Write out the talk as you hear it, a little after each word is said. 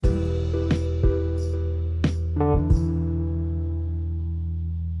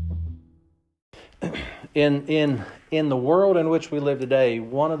in the world in which we live today,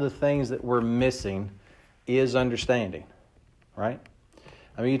 one of the things that we're missing is understanding, right?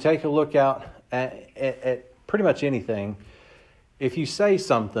 I mean, you take a look out at pretty much anything. If you say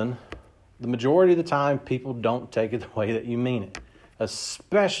something, the majority of the time, people don't take it the way that you mean it,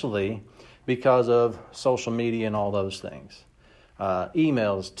 especially because of social media and all those things,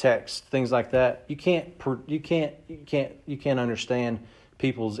 emails, texts, things like that. You can't understand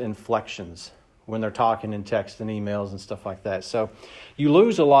people's inflections when they're talking in text and emails and stuff like that. So you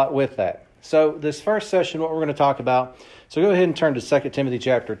lose a lot with that. So this first session, what we're going to talk about. So go ahead and turn to 2 Timothy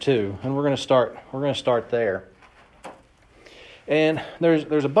chapter 2, and we're going to start there. And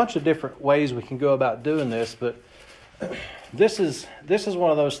there's a bunch of different ways we can go about doing this, but this is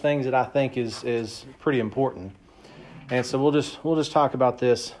one of those things that I think is pretty important. And so we'll just talk about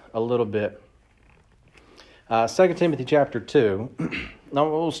this a little bit. 2 Timothy chapter 2. Now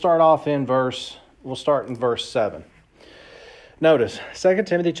we'll start in verse 7. Notice 2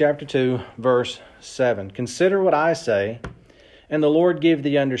 Timothy chapter 2 verse 7. Consider what I say, and the Lord give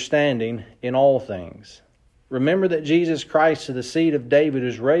thee understanding in all things. Remember that Jesus Christ of the seed of David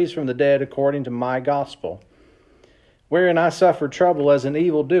is raised from the dead according to my gospel, wherein I suffered trouble as an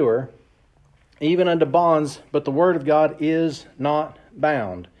evildoer, even unto bonds, but the word of God is not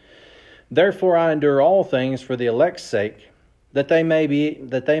bound. Therefore I endure all things for the elect's sake, that they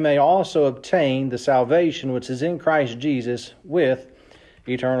may also obtain the salvation which is in Christ Jesus with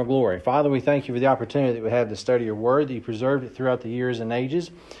eternal glory. Father, we thank you for the opportunity that we have to study your word, that you preserved it throughout the years and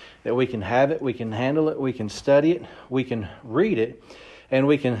ages, that we can have it, we can handle it, we can study it, we can read it, and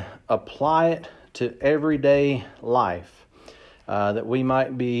we can apply it to everyday life, that we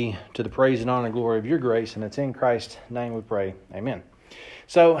might be to the praise and honor and glory of your grace, and it's in Christ's name we pray. Amen.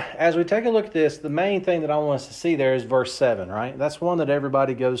 So as we take a look at this, the main thing that I want us to see there is verse 7, right? That's one that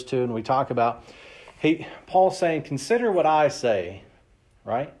everybody goes to and we talk about. Paul's saying, consider what I say,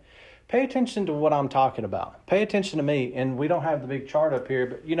 right? Pay attention to what I'm talking about. Pay attention to me. And we don't have the big chart up here,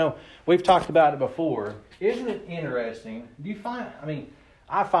 but we've talked about it before. Isn't it interesting?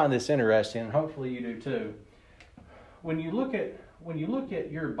 I find this interesting, and hopefully you do too. When you look at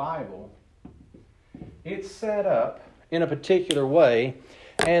your Bible, it's set up in a particular way.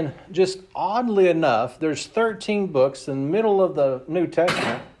 And just oddly enough, there's 13 books in the middle of the New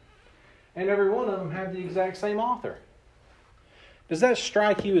Testament, and every one of them have the exact same author. Does that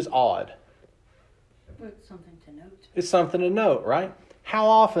strike you as odd? It's something to note. It's something to note, right? How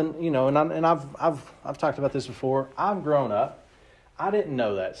often, and I've talked about this before. I've grown up. I didn't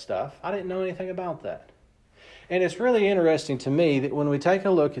know that stuff. I didn't know anything about that. And it's really interesting to me that when we take a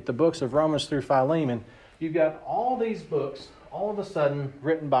look at the books of Romans through Philemon, you've got all these books all of a sudden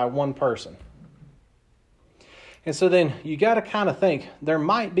written by one person. And so then you got to kind of think there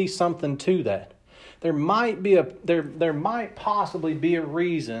might be something to that. There might possibly be a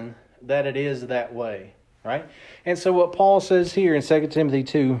reason that it is that way, right? And so what Paul says here in 2 Timothy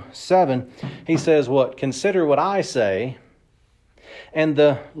 2:7, he says what? Consider what I say, and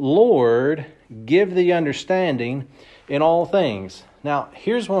the Lord give thee understanding in all things. Now,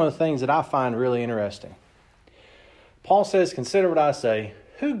 here's one of the things that I find really interesting. Paul says, consider what I say.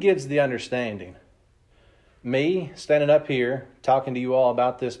 Who gives the understanding? Me, standing up here, talking to you all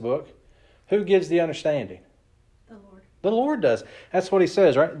about this book. Who gives the understanding? The Lord. The Lord does. That's what he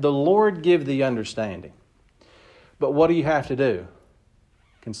says, right? The Lord give the understanding. But what do you have to do?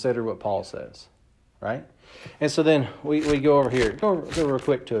 Consider what Paul says, right? And so then we go over here. Go real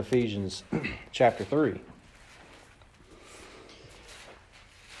quick to Ephesians chapter 3.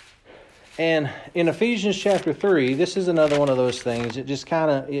 And in Ephesians chapter 3, this is another one of those things. It just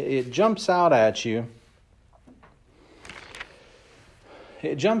kind of, it jumps out at you.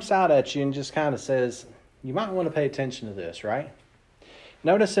 It jumps out at you and just kind of says, you might want to pay attention to this, right?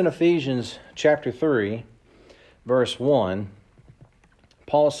 Notice in Ephesians chapter 3, verse 1,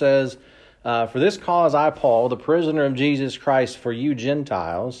 Paul says, for this cause I, Paul, the prisoner of Jesus Christ for you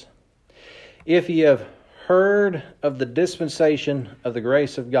Gentiles, if ye have heard of the dispensation of the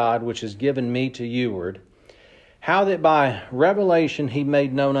grace of God, which is given me to youward, how that by revelation he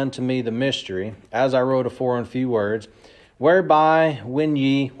made known unto me the mystery, as I wrote afore in few words, whereby when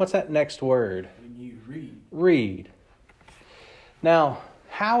ye, what's that next word? When you read. Read. Now,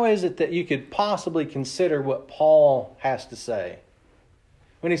 how is it that you could possibly consider what Paul has to say?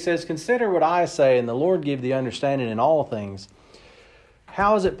 When he says, consider what I say, and the Lord give the understanding in all things,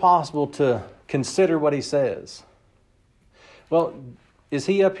 how is it possible to consider what he says? Well, is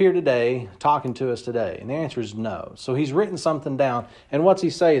he up here today talking to us today? And the answer is no. So he's written something down. And what's he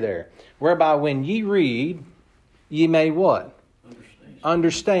say there? Whereby when ye read, ye may what?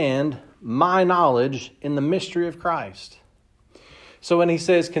 Understand my knowledge in the mystery of Christ. So when he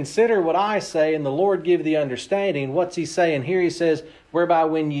says, consider what I say, and the Lord give the understanding, what's he saying here? He says, whereby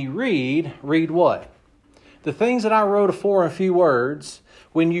when ye read what? The things that I wrote afore in a few words,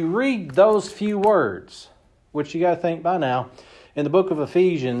 when you read those few words, which you got to think by now, in the book of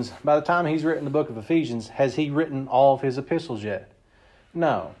Ephesians, by the time he's written the book of Ephesians, has he written all of his epistles yet?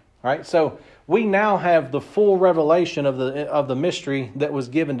 No. Right? So we now have the full revelation of the mystery that was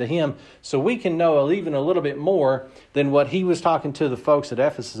given to him, so we can know even a little bit more than what he was talking to the folks at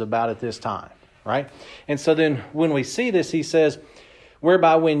Ephesus about at this time. Right? And so then when we see this, he says,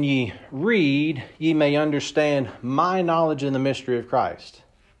 whereby when ye read, ye may understand my knowledge in the mystery of Christ.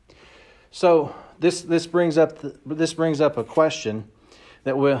 So this brings up a question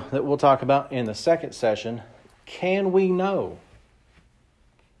that we'll talk about in the second session. Can we know?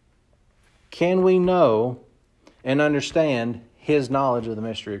 Can we know and understand his knowledge of the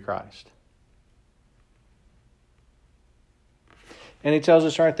mystery of Christ? And he tells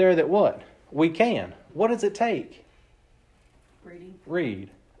us right there that what? We can. What does it take? Read.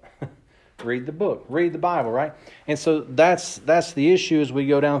 Read the book. Read the Bible, right? And so that's the issue as we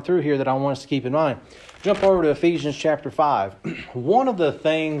go down through here that I want us to keep in mind. Jump over to Ephesians chapter 5. One of the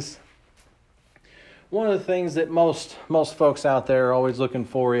things that most folks out there are always looking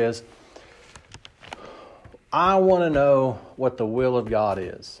for is, I want to know what the will of God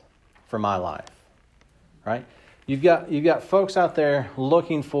is for my life, right? You've got folks out there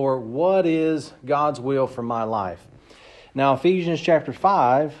looking for what is God's will for my life. Now, Ephesians chapter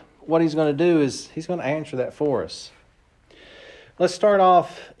 5, what he's going to do is he's going to answer that for us. Let's start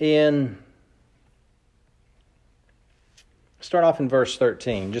off in verse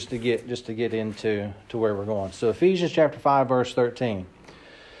 13, just to get into where we're going. So Ephesians chapter 5, verse 13.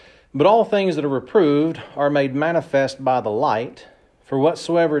 But all things that are reproved are made manifest by the light, for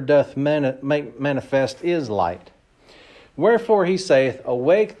whatsoever doth make manifest is light. Wherefore he saith,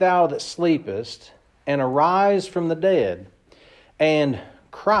 awake thou that sleepest, and arise from the dead, and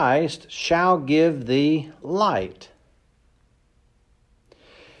Christ shall give thee light.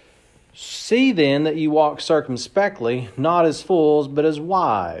 See then that ye walk circumspectly, not as fools, but as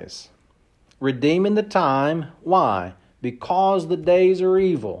wise, redeeming the time. Why? Because the days are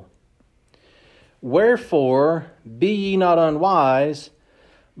evil. Wherefore be ye not unwise,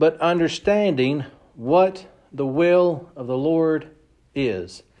 but understanding what the will of the Lord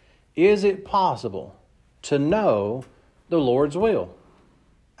is. Is it possible to know the Lord's will?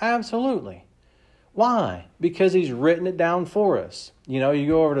 Absolutely. Why? Because he's written it down for us. You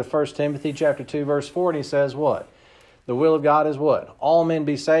go over to 1 Timothy chapter 2, verse 4, and he says what? The will of God is what? All men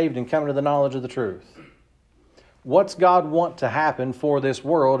be saved and come to the knowledge of the truth. What's God want to happen for this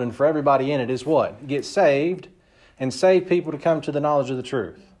world and for everybody in it is what? Get saved and save people to come to the knowledge of the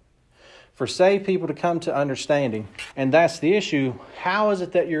truth. For save people to come to understanding. And that's the issue. How is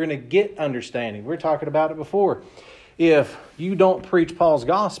it that you're going to get understanding? We're talking about it before. If you don't preach Paul's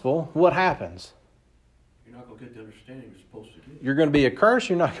gospel, what happens? You're not going to get the understanding you're supposed to get. You're going to be accursed.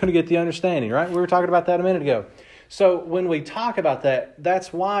 You're not going to get the understanding, right? We were talking about that a minute ago. So when we talk about that,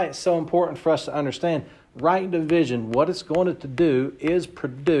 that's why it's so important for us to understand right division. What it's going to do is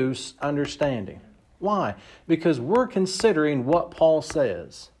produce understanding. Why? Because we're considering what Paul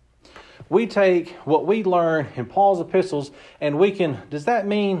says. We take what we learn in Paul's epistles and does that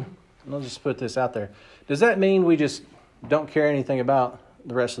mean, I'll just put this out there, does that mean we just don't care anything about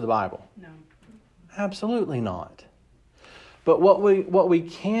the rest of the Bible? No. Absolutely not. But what we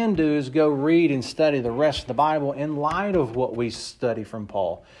can do is go read and study the rest of the Bible in light of what we study from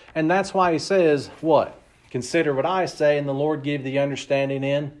Paul. And that's why he says, what? Consider what I say, and the Lord give thee understanding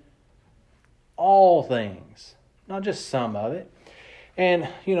in all things, not just some of it. And,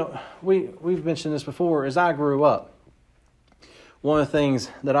 we've mentioned this before. As I grew up, one of the things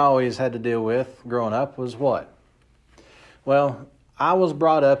that I always had to deal with growing up was what? Well, I was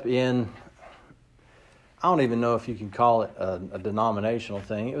brought up in, I don't even know if you can call it a denominational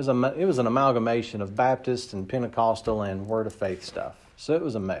thing. It was an amalgamation of Baptist and Pentecostal and Word of Faith stuff. So it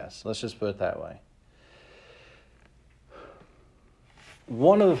was a mess. Let's just put it that way.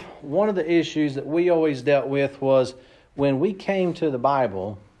 One of the issues that we always dealt with was when we came to the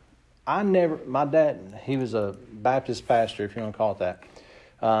Bible. My dad, he was a Baptist pastor, if you want to call it that.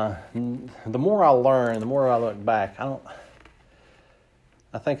 The more I learn, the more I look back.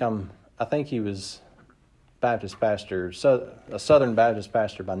 I think he was Baptist pastor, so a Southern Baptist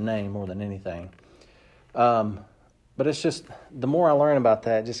pastor by name more than anything. But it's just, the more I learn about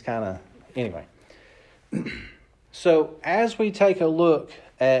that, just kind of, anyway. So as we take a look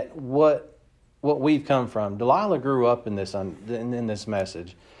at what we've come from, Delilah grew up in this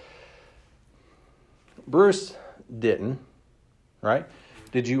message. Bruce didn't, right?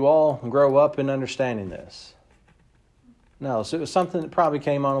 Did you all grow up in understanding this? No, so it was something that probably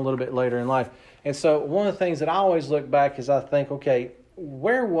came on a little bit later in life. And so one of the things that I always look back is I think, okay,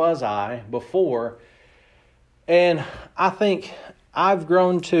 where was I before? And I think I've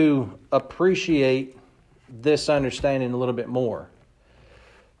grown to appreciate this understanding a little bit more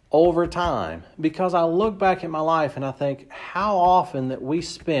over time, because I look back at my life and I think how often that we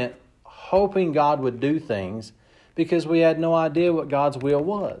spent hoping God would do things because we had no idea what God's will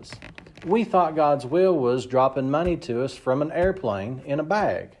was. We thought God's will was dropping money to us from an airplane in a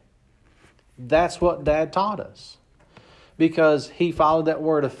bag. That's what Dad taught us, because he followed that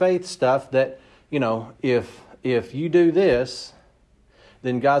word of faith stuff that, you know, if you do this,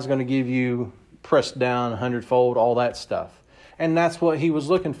 then God's going to give you pressed down 100-fold, all that stuff. And that's what he was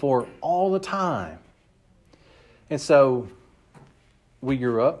looking for all the time. And so we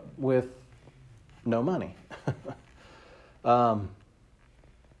grew up with no money. But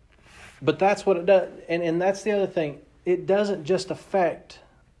that's what it does. And that's the other thing. It doesn't just affect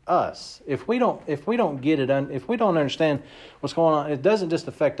us. If we don't get it, if we don't understand what's going on, it doesn't just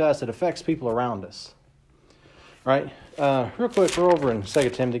affect us. It affects people around us. Right? Real quick, we're over in 2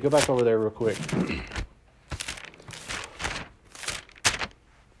 Timothy. Go back over there real quick.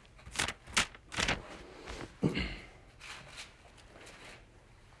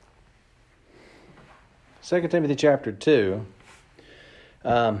 2 Timothy chapter 2.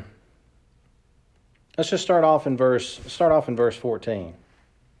 Let's just start off in verse 14.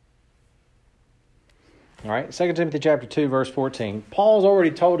 All right, 2 Timothy chapter 2, verse 14. Paul's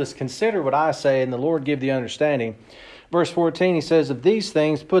already told us, consider what I say, and the Lord give the understanding. Verse 14, he says, of these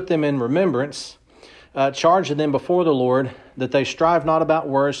things put them in remembrance, charging them before the Lord, that they strive not about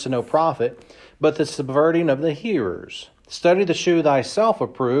words to no profit, but the subverting of the hearers. Study to shew thyself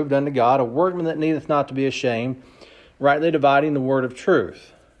approved unto God, a workman that needeth not to be ashamed, rightly dividing the word of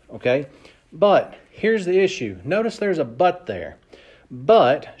truth. Okay? But here's the issue. Notice there's a but there.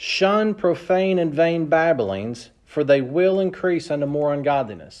 But shun profane and vain babblings, for they will increase unto more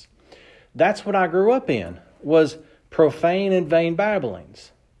ungodliness. That's what I grew up in, was profane and vain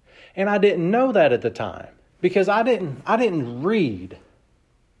babblings. And I didn't know that at the time, because I didn't read.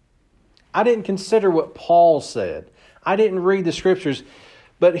 I didn't consider what Paul said. I didn't read the scriptures.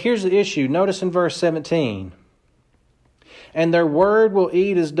 But here's the issue. Notice in verse 17. And their word will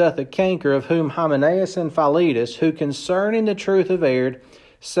eat as doth a canker, of whom Hymenaeus and Philetus, who concerning the truth have erred,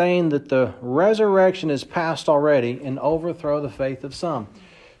 saying that the resurrection is past already, and overthrow the faith of some.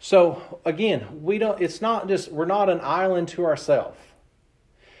 So again, we're not an island to ourselves.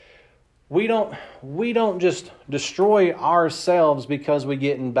 We don't just destroy ourselves because we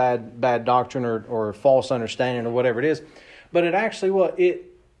get in bad doctrine or false understanding or whatever it is. But it actually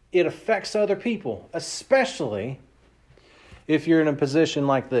it affects other people, especially if you're in a position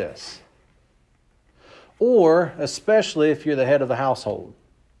like this. Or especially if you're the head of the household.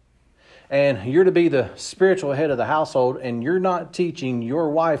 And you're to be the spiritual head of the household, and you're not teaching your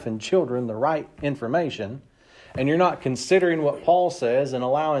wife and children the right information, and you're not considering what Paul says and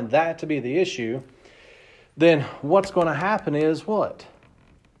allowing that to be the issue, then what's going to happen is what?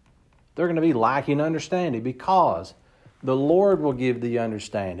 They're going to be lacking understanding, because the Lord will give the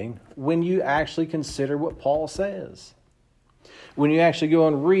understanding when you actually consider what Paul says. When you actually go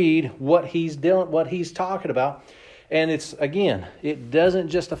and read what he's talking about. And it doesn't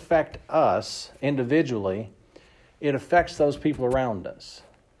just affect us individually. It affects those people around us,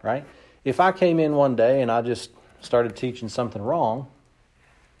 right? If I came in one day and I just started teaching something wrong,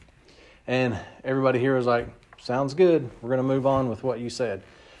 and everybody here was like, sounds good, we're going to move on with what you said,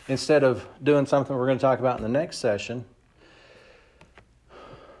 instead of doing something we're going to talk about in the next session,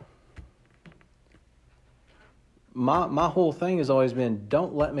 my whole thing has always been,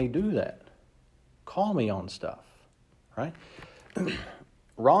 don't let me do that. Call me on stuff. Right?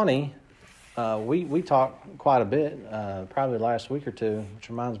 Ronnie, we talked quite a bit, probably last week or two, which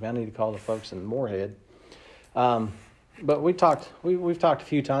reminds me I need to call the folks in Moorhead. But we've talked a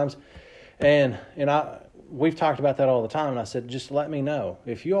few times, and we've talked about that all the time, and I said, just let me know.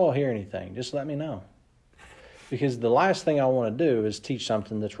 If you all hear anything, just let me know. Because the last thing I want to do is teach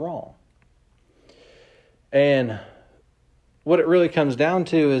something that's wrong. And what it really comes down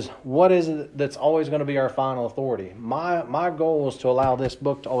to is, what is it that's always going to be our final authority? My goal is to allow this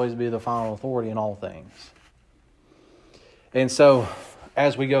book to always be the final authority in all things. And so,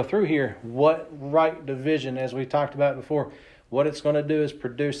 as we go through here, what right division, as we talked about before, what it's going to do is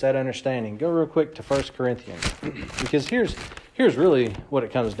produce that understanding. Go real quick to 1 Corinthians. Because here's really what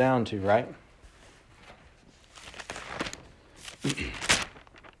it comes down to, right?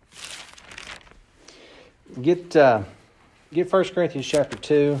 Get 1 Corinthians chapter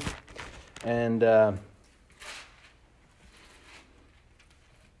 2, and we'll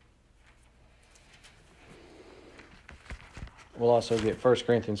also get 1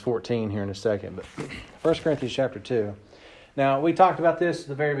 Corinthians 14 here in a second. But 1 Corinthians chapter 2. Now, we talked about this at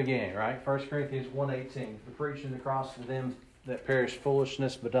the very beginning, right? 1 Corinthians 1:18. For preaching the cross to them that perish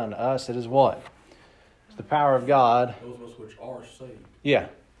foolishness, but unto us it is what? It's the power of God. Those of us which are saved. Yeah.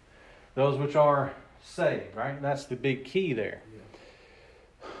 Those which are saved, right? And that's the big key there.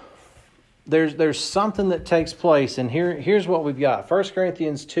 Yeah. There's something that takes place, and here's what we've got. 1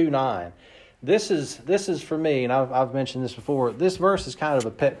 Corinthians 2:9. This is for me, and I've mentioned this before. This verse is kind of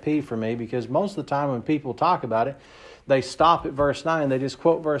a pet peeve for me because most of the time when people talk about it, they stop at verse 9. They just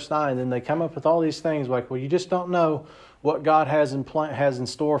quote verse 9, and then they come up with all these things like, well, you just don't know what God has in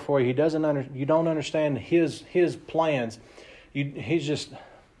store for you. You don't understand His plans. He's just.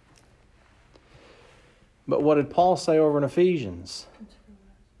 But what did Paul say over in Ephesians?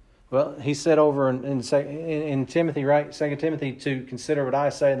 Well, he said over in Timothy, right? 2 Timothy, to consider what I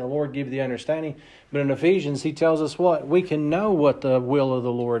say, and the Lord give you the understanding. But in Ephesians, he tells us what? We can know what the will of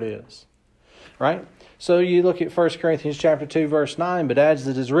the Lord is. Right? So you look at 1 Corinthians chapter 2, verse 9, but as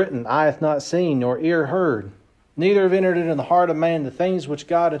it is written, eye hath not seen, nor ear heard, neither have entered into the heart of man the things which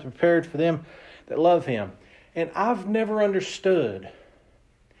God hath prepared for them that love Him. And I've never understood,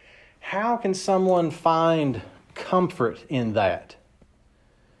 how can someone find comfort in that?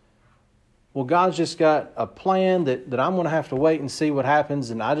 Well, God's just got a plan that I'm going to have to wait and see what happens,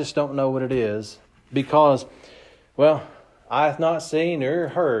 and I just don't know what it is because, well, eye hath not seen or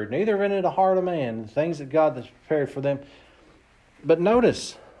heard, neither have entered the heart of man the things that God has prepared for them. But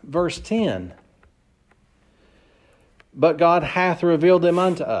notice verse 10. But God hath revealed them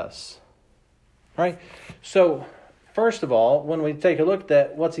unto us. Right? So, first of all, when we take a look at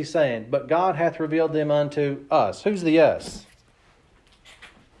that, what's he saying? But God hath revealed them unto us. Who's the us?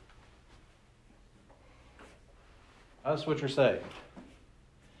 Us which are saved.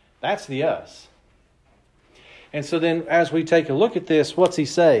 That's the us. And so then as we take a look at this, what's he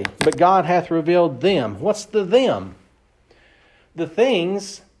say? But God hath revealed them. What's the them? The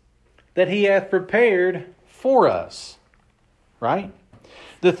things that He hath prepared for us. Right?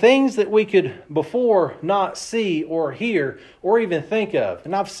 The things that we could before not see or hear or even think of.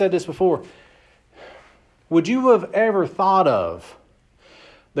 And I've said this before. Would you have ever thought of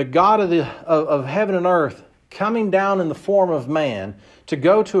the God of heaven and earth coming down in the form of man to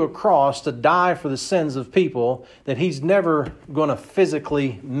go to a cross to die for the sins of people that He's never going to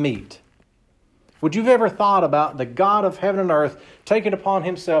physically meet? Would you have ever thought about the God of heaven and earth taking upon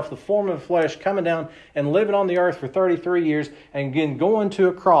Himself the form of flesh, coming down and living on the earth for 33 years and again going to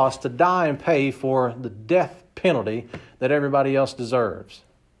a cross to die and pay for the death penalty that everybody else deserves?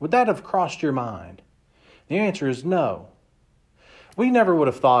 Would that have crossed your mind? The answer is no. We never would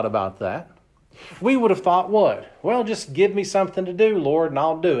have thought about that. We would have thought what? Well, just give me something to do, Lord, and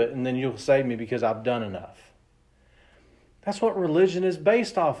I'll do it, and then You'll save me because I've done enough. That's what religion is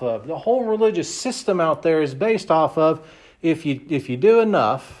based off of. The whole religious system out there is based off of if you do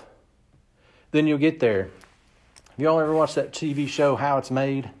enough, then you'll get there. Have you all ever watched that TV show, How It's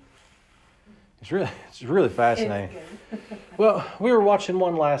Made? It's really fascinating. Well, we were watching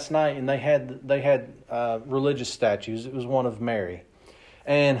one last night, and they had religious statues. It was one of Mary.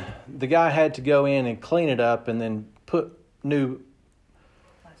 And the guy had to go in and clean it up and then put new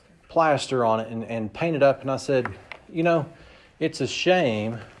plaster on it and paint it up. And I said, it's a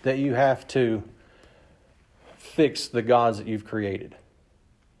shame that you have to fix the gods that you've created.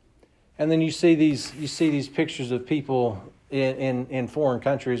 And then you see these pictures of people in foreign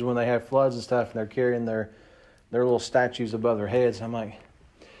countries when they have floods and stuff, and they're carrying their little statues above their heads. I'm like,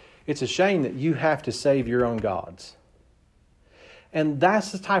 it's a shame that you have to save your own gods. And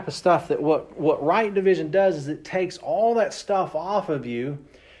that's the type of stuff that what Right Division does is it takes all that stuff off of you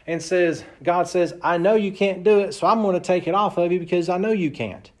and says, God says, I know you can't do it, so I'm going to take it off of you because I know you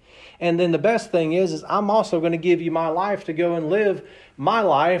can't. And then the best thing is I'm also going to give you my life to go and live my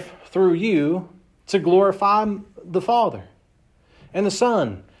life through you to glorify the Father and the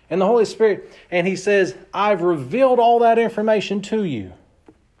Son and the Holy Spirit. And He says, I've revealed all that information to you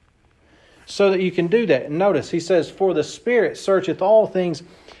so that you can do that. And notice, He says, for the Spirit searcheth all things,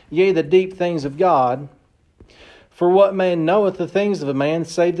 yea, the deep things of God. For what man knoweth the things of a man,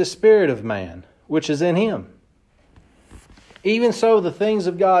 save the spirit of man, which is in him? Even so the things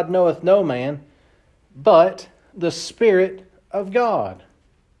of God knoweth no man, but the Spirit of God.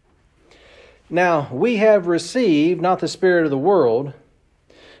 Now we have received not the spirit of the world,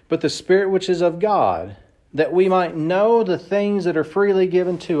 but the Spirit which is of God, that we might know the things that are freely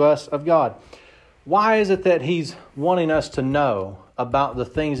given to us of God. Why is it that He's wanting us to know about the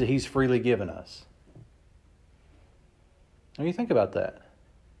things that He's freely given us? What do you think about that?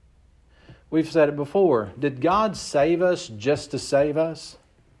 We've said it before. Did God save us just to save us?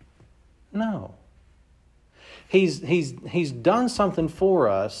 No. He's done something for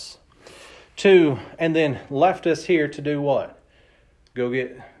us and then left us here to do what?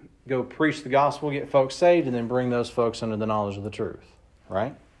 Go preach the gospel, get folks saved, and then bring those folks under the knowledge of the truth.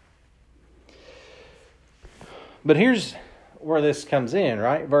 Right? But here's where this comes in,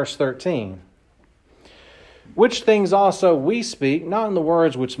 right? Verse 13. Which things also we speak, not in the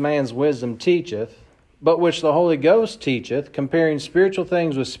words which man's wisdom teacheth, but which the Holy Ghost teacheth, comparing spiritual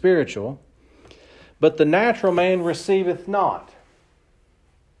things with spiritual. But the natural man receiveth not.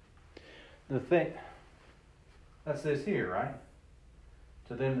 That's this here, right?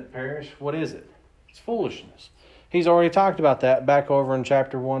 To them that perish, what is it? It's foolishness. He's already talked about that back over in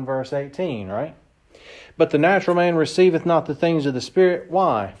chapter 1, verse 18, right? But the natural man receiveth not the things of the Spirit.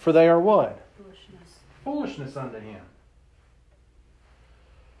 Why? For they are what? Foolishness. Foolishness unto him.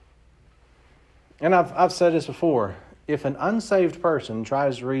 And I've said this before. If an unsaved person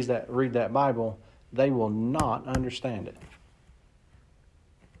tries to read that Bible, they will not understand it.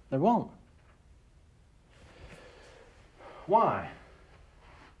 They won't. Why?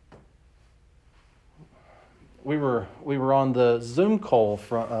 We were on the Zoom call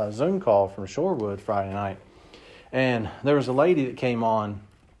from Shorewood Friday night, and there was a lady that came on,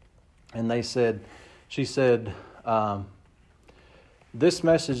 and she said, this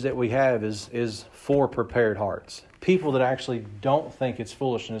message that we have is for prepared hearts. People that actually don't think it's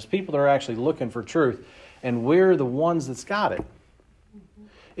foolishness. People that are actually looking for truth, and we're the ones that's got it.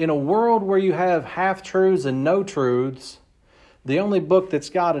 In a world where you have half-truths and no truths, the only book that's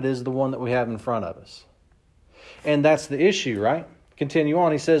got it is the one that we have in front of us. And that's the issue, right? Continue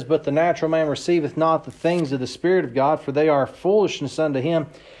on. He says, but the natural man receiveth not the things of the Spirit of God, for they are foolishness unto him,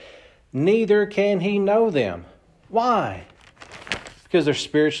 neither can he know them. Why? Because they're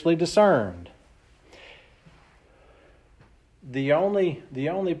spiritually discerned. The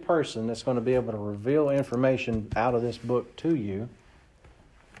only person that's going to be able to reveal information out of this book to you,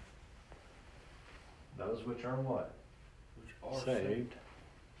 those which are what? Which are saved.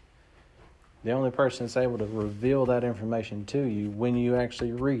 The only person that's able to reveal that information to you when you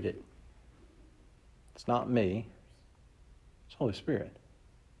actually read it. It's not me. It's Holy Spirit.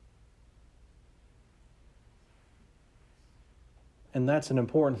 And that's an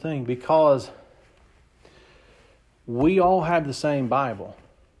important thing because we all have the same Bible.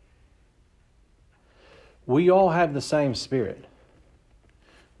 We all have the same Spirit.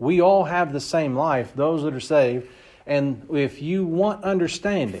 We all have the same life, those that are saved. And if you want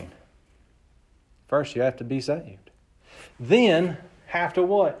understanding, first you have to be saved. Then have to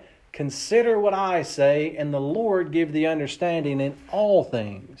what? Consider what I say, and the Lord give the understanding in all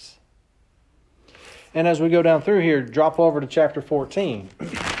things. And as we go down through here, drop over to chapter 14.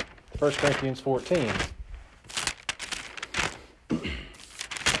 1 Corinthians 14.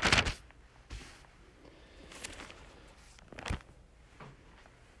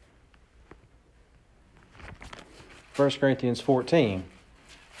 First Corinthians 14.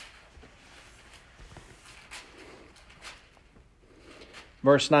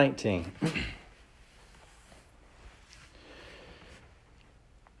 Verse 19.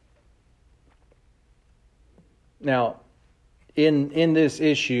 Now, in this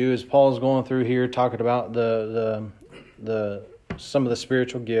issue, as Paul's going through here, talking about the some of the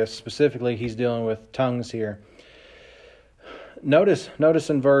spiritual gifts, specifically, he's dealing with tongues here. Notice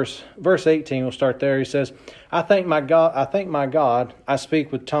in verse 18, we'll start there. He says, I thank my God, I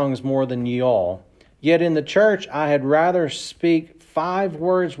speak with tongues more than ye all. Yet in the church I had rather speak 5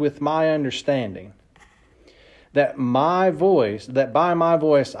 words with my understanding, that by my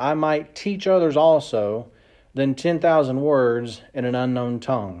voice I might teach others also, than 10,000 words in an unknown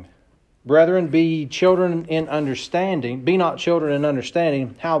tongue. Brethren, be not children in understanding,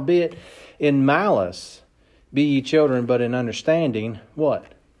 howbeit in malice be ye children, but in understanding, what?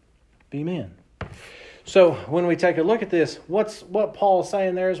 Be men. So when we take a look at this, what Paul's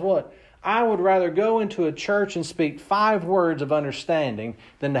saying there is what? I would rather go into a church and speak 5 words of understanding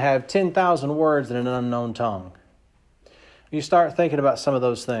than to have 10,000 words in an unknown tongue. You start thinking about some of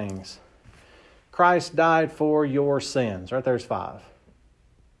those things. Christ died for your sins. Right there's 5.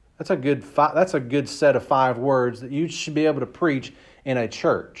 That's a good set of 5 words that you should be able to preach in a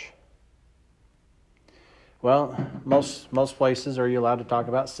church. Well, most places are you allowed to talk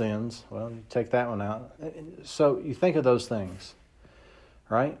about sins? Well, you take that one out. So you think of those things,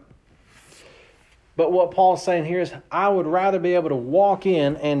 right? But what Paul's saying here is, I would rather be able to walk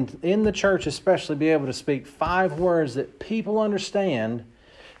in, and in the church especially, be able to speak 5 words that people understand,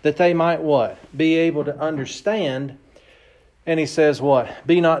 that they might what? Be able to understand. And he says what?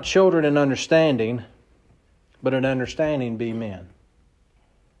 Be not children in understanding, but in understanding be men.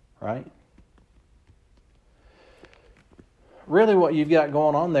 Right? Really what you've got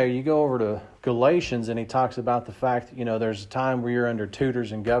going on there, you go over to Galatians and he talks about the fact that, there's a time where you're under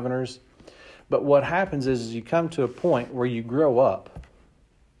tutors and governors. But what happens is you come to a point where you grow up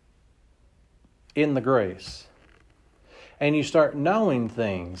in the grace. And you start knowing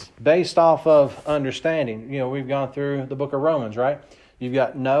things based off of understanding. We've gone through the book of Romans, right? You've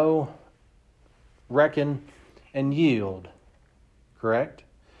got know, reckon, and yield. Correct?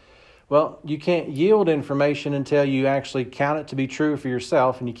 Well, you can't yield information until you actually count it to be true for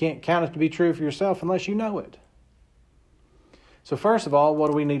yourself. And you can't count it to be true for yourself unless you know it. So first of all, what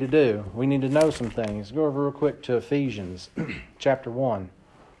do we need to do? We need to know some things. Go over real quick to Ephesians chapter 1.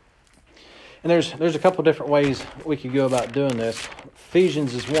 And there's a couple different ways we could go about doing this.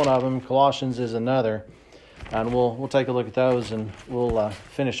 Ephesians is one of them. Colossians is another. And we'll take a look at those and we'll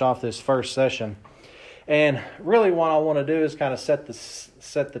finish off this first session. And really what I want to do is kind of set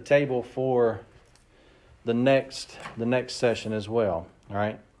the table for the next session as well. All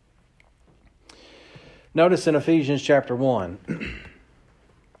right. Notice in Ephesians chapter 1,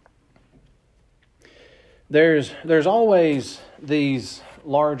 there's always these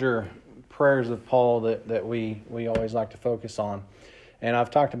larger prayers of Paul that we always like to focus on. And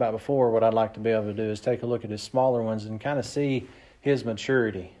I've talked about before, what I'd like to be able to do is take a look at his smaller ones and kind of see his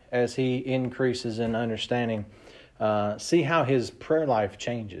maturity as he increases in understanding. See how his prayer life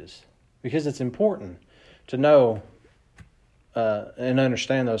changes. Because it's important to know and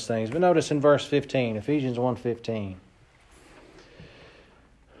understand those things. But notice in verse 15, Ephesians 1:15.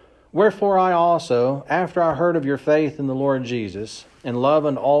 Wherefore I also, after I heard of your faith in the Lord Jesus, and love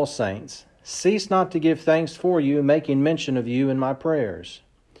unto all saints, cease not to give thanks for you, making mention of you in my prayers.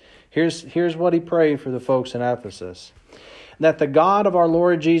 Here's what he prayed for the folks in Ephesus. That the God of our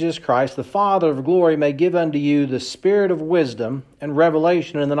Lord Jesus Christ, the Father of glory, may give unto you the spirit of wisdom and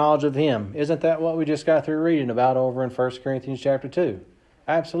revelation in the knowledge of Him. Isn't that what we just got through reading about over in 1 Corinthians chapter 2?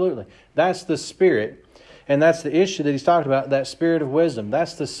 Absolutely. That's the Spirit. And that's the issue that he's talked about, that spirit of wisdom.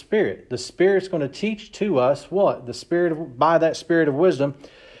 That's the Spirit. The Spirit's going to teach to us what? By that spirit of wisdom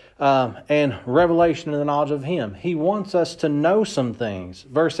and revelation in the knowledge of Him. He wants us to know some things.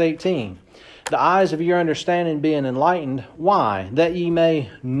 Verse 18. The eyes of your understanding being enlightened. Why? That ye may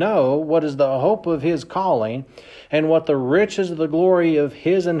know what is the hope of His calling, and what the riches of the glory of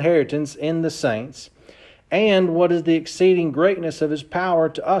His inheritance in the saints, and what is the exceeding greatness of His power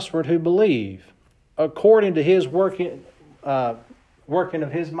to usward who believe, according to His working of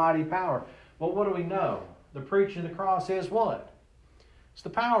His mighty power. Well, what do we know? The preaching of the cross is what? It's the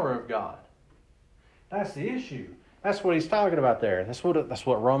power of God. That's the issue. That's what he's talking about there. That's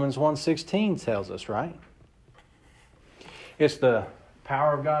what Romans 1:16 tells us, right? It's the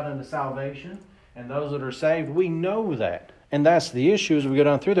power of God unto salvation, and those that are saved, we know that. And that's the issue as we go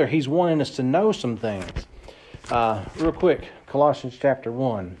down through there. He's wanting us to know some things. Real quick, Colossians chapter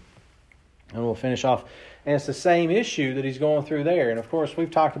 1, and we'll finish off. And it's the same issue that he's going through there. And of course,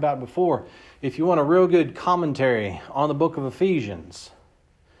 we've talked about before, if you want a real good commentary on the book of Ephesians,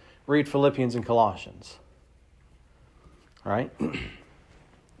 read Philippians and Colossians. All right.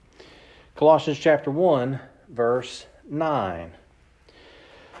 Colossians chapter 1, verse 9.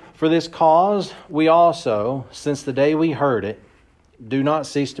 For this cause we also, since the day we heard it, do not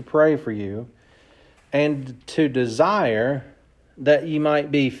cease to pray for you, and to desire that ye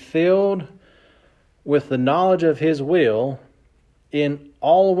might be filled with the knowledge of His will in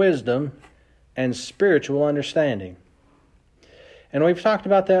all wisdom and spiritual understanding. And we've talked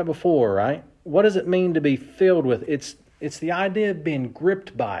about that before, right? What does it mean to be filled with? It's the idea of being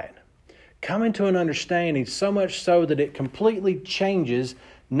gripped by it. Coming to an understanding so much so that it completely changes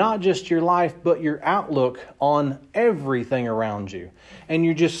not just your life, but your outlook on everything around you. And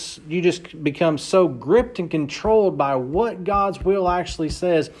you just become so gripped and controlled by what God's will actually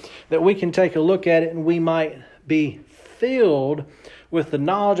says that we can take a look at it and we might be filled with the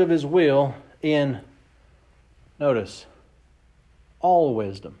knowledge of His will in, notice, all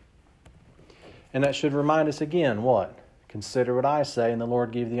wisdom. And that should remind us again, what? Consider what I say, and the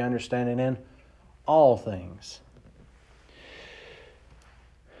Lord give thee understanding in all things.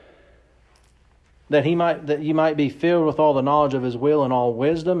 That ye might be filled with all the knowledge of His will and all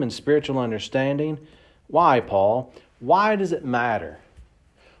wisdom and spiritual understanding. Why, Paul? Why does it matter?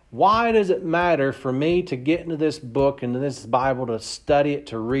 Why does it matter for me to get into this book, into this Bible, to study it,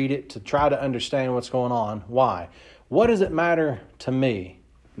 to read it, to try to understand what's going on? Why? What does it matter to me?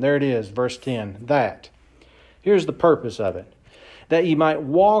 There it is, verse 10. That. Here's the purpose of it. That ye might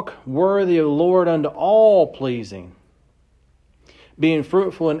walk worthy of the Lord unto all pleasing, being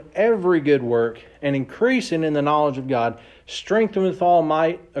fruitful in every good work, and increasing in the knowledge of God, strengthened with all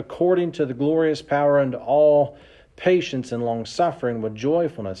might, according to the glorious power unto all patience and long-suffering with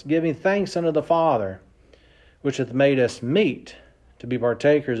joyfulness, giving thanks unto the Father, which hath made us meet to be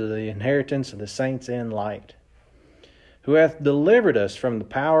partakers of the inheritance of the saints in light, who hath delivered us from the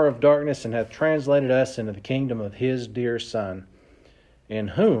power of darkness, and hath translated us into the kingdom of his dear Son, in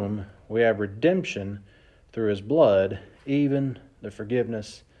whom we have redemption through his blood, even the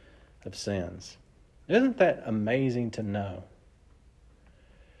forgiveness of sins. Isn't that amazing to know?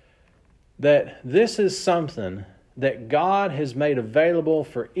 That this is something that God has made available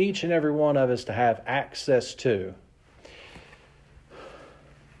for each and every one of us to have access to.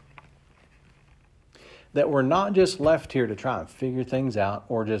 That we're not just left here to try and figure things out,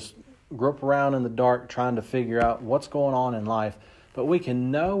 or just grope around in the dark trying to figure out what's going on in life, but we can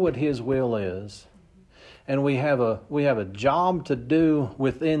know what his will is, and we have a job to do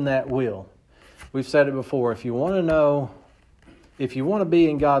within that will. We've said it before, if you want to be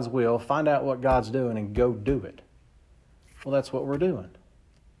in God's will, find out what God's doing and go do it. Well, that's what we're doing.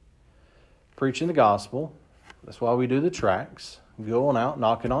 Preaching the gospel. That's why we do the tracts. Going out,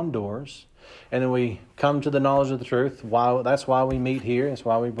 knocking on doors. And then we come to the knowledge of the truth. That's why we meet here. That's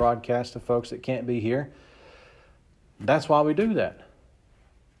why we broadcast to folks that can't be here. That's why we do that.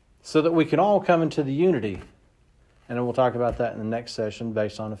 So that we can all come into the unity. And then we'll talk about that in the next session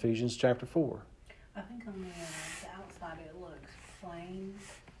based on Ephesians chapter 4. I think on the outside it looks plain.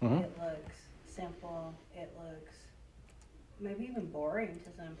 Mm-hmm. It looks simple. It looks maybe even boring to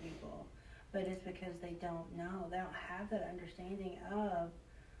some people. But it's because they don't know. They don't have that understanding of,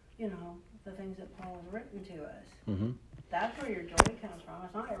 the things that Paul has written to us. Mm-hmm. That's where your joy comes from.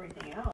 It's not everything else.